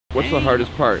What's the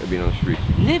hardest part of being on the streets?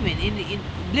 Living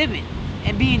living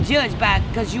and being judged by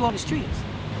because you're on the streets,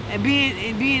 and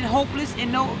being hopeless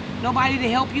and nobody to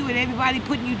help you, and everybody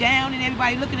putting you down, and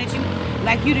everybody looking at you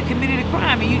like you done committed a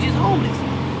crime and you just homeless.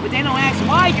 But they don't ask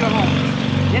why you're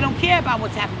homeless. They don't care about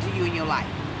what's happened to you in your life.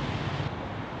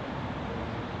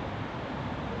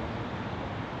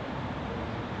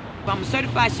 I'm a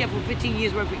certified chef with 15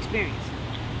 years worth of experience.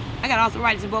 I got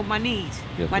arthritis in both my knees,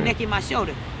 my neck and my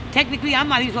shoulder. Technically, I'm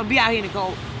not even supposed to be out here in the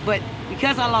cold, but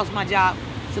because I lost my job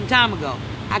some time ago,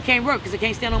 I can't work because I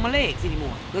can't stand on my legs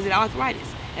anymore because of the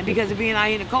arthritis. And because of being out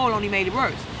here in the cold only made it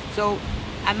worse. So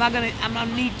I'm gonna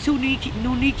need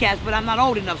new kneecaps, but I'm not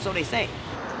old enough, so they say.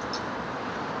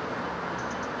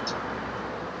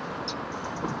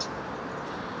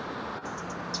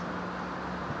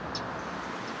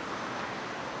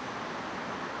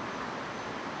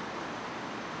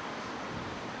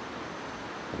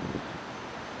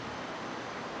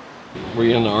 Were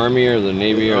you in the Army or the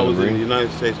Navy or the Marine? I was in the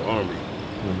United States Army.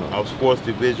 I was 4th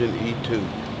Division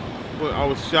E2. Well, I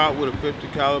was shot with a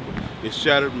 .50 caliber. It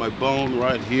shattered my bone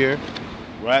right here,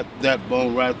 right that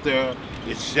bone right there.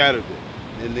 It shattered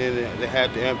it, and then they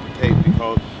had to amputate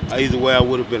because either way I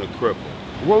would have been a cripple.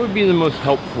 What would be the most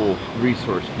helpful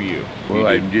resource for you? Well,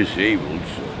 I'm disabled,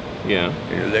 so yeah,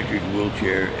 an electric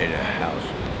wheelchair and a house.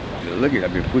 Look at,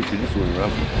 I've been pushing this one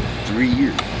around for 3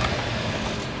 years.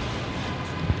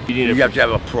 You have to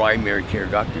have a primary care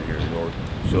doctor here in order.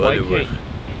 So otherwise,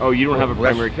 oh, you don't have a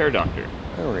primary care doctor?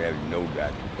 I don't have no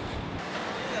doctor.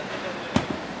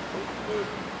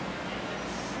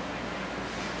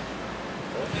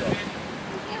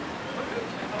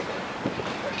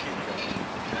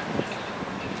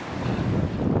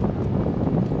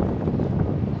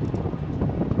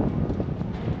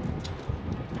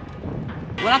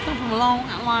 Well, I come from a long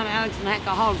line of addicts and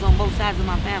alcoholics on both sides of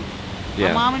my family.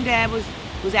 My mom and dad was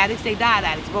addicts. They died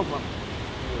addicts, both of them.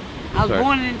 I was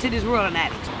born into this world an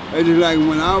addict. It's just like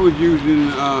when I was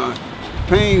using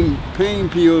pain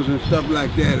pills and stuff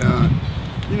like that.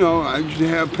 You know, I used to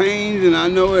have pains, and I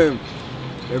know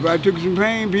if I took some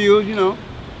pain pills, you know,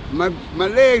 my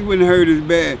legs wouldn't hurt as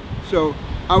bad. So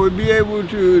I would be able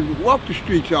to walk the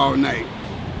streets all night.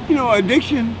 You know,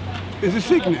 addiction is a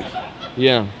sickness.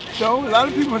 Yeah. So a lot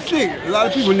of people are sick. A lot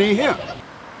of people need help.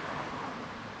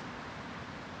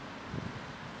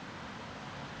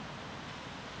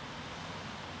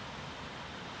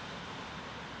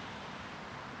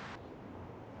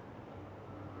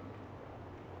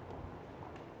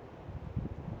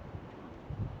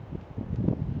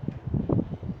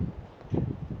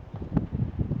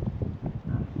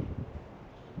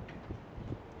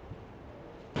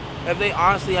 If they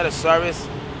honestly had a service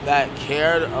that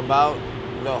cared about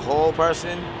the whole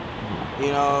person, you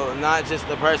know, not just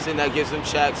the person that gives them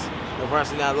checks, the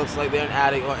person that looks like they're an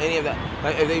addict or any of that.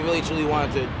 Like if they really truly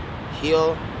wanted to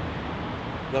heal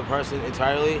the person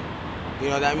entirely, you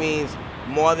know, that means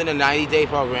more than a 90-day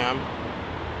program.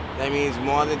 That means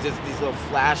more than just these little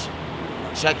flash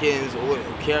check-ins with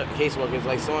caseworkers,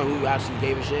 like someone who actually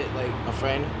gave a shit, like a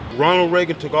friend. Ronald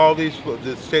Reagan took all the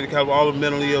state of California, all the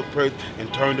mentally ill prisoners,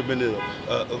 and turned them into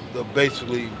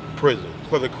basically prison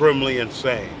for the criminally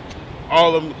insane.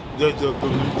 All of them,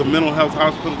 the mental health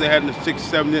hospitals they had in the 60s,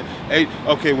 70s, 80s,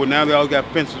 okay, well now they all got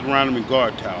fences around them and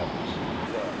guard towers.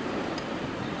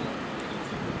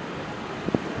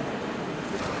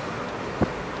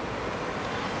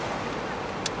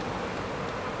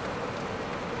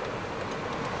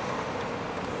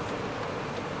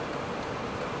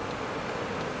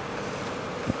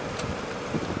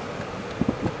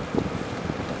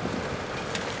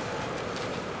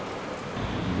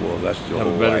 Well, that's the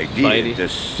whole idea. The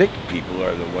sick people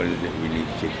are the ones that we need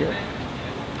to take care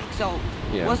of. So,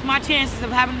 what's my chances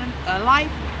of having a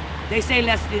life? They say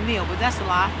less than nil, but that's a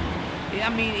lie. I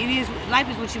mean, life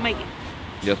is what you make it.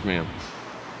 Yes, ma'am.